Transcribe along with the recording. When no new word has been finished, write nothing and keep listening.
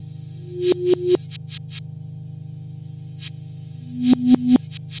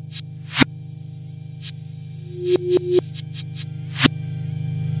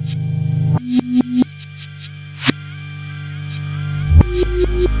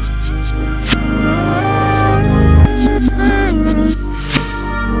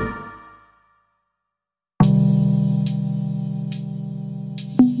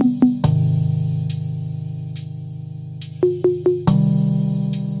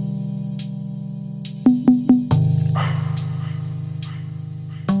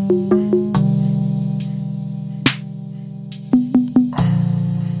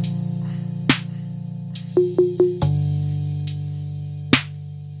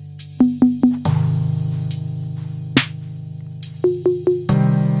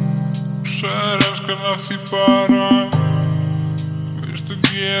Elskan af því bara veistu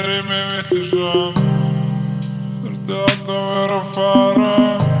gerir mig vitlausan. Þurftu alltaf að vera að fara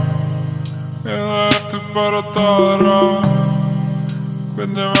eða ertu bara að daðra?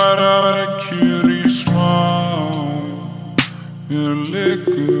 Hvernig væri að vera kjur í smá? Mér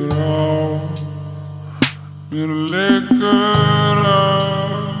liggur á, mér liggur á.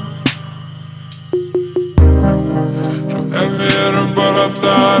 Svo ef við erum bara að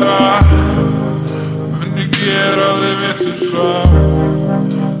daðra mun ég gera þig vitlausa.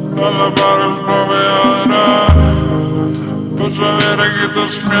 Tala bara frá við aðra, passa vera ekkert að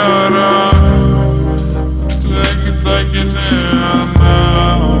smjara. Veistu ekkert ekki neðana,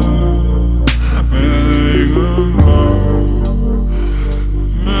 við eigum á,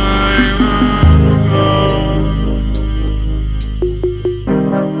 við eigum á.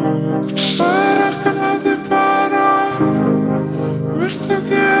 Sagðir Elskan af því bara veistu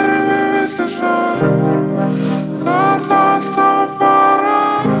gerir mig vitlausa. Það alltaf að fara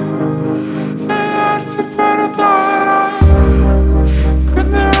eða ertu bara að daðra?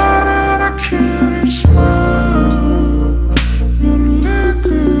 Hvernig væri að vera kjur í smá? Mér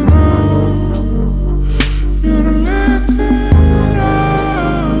liggur á, mér liggur á.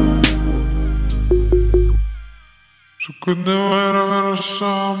 Svo hvernig væri að vera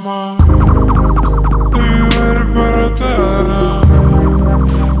saman ef ég væri bara að daðra?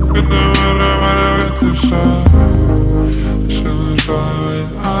 Hvernig væri að vera vitlausa sem þú sagði við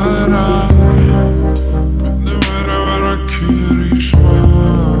aðra? Hvernig væri að vera kjur í smá?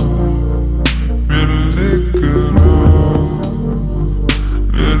 Mér liggur á,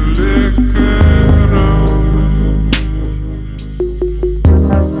 mér liggur á.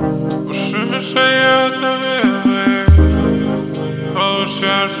 Og sumir segja þetta við mig að þú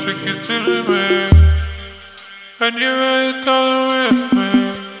sérst ekki til mig, en ég veit að þú vilt mig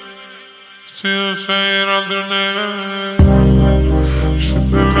því þú segir aldrei nei við mig. Sem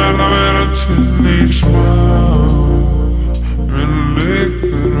við verð að vera til í smá. Mér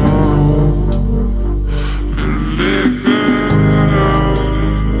liggur á, mér liggur á.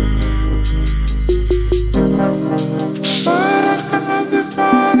 Sagðir Elskan af því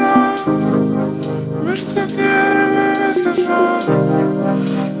bara veistu gerir mig vitlausa.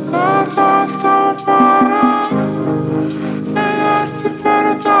 Það alltaf að fara eða ertu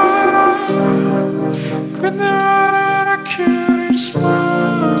bara að daðra? Hvernig væri að vera kjur í smá?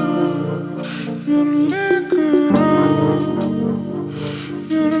 Mér liggur á,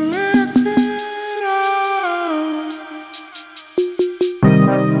 mér liggur á.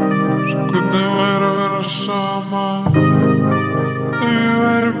 Svo hvernig væri að vera saman ef ég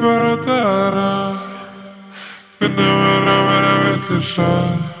væri bara að daðra? Hvernig væri að vera vitlausa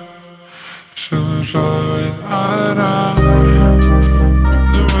sem þú sagði við aðra?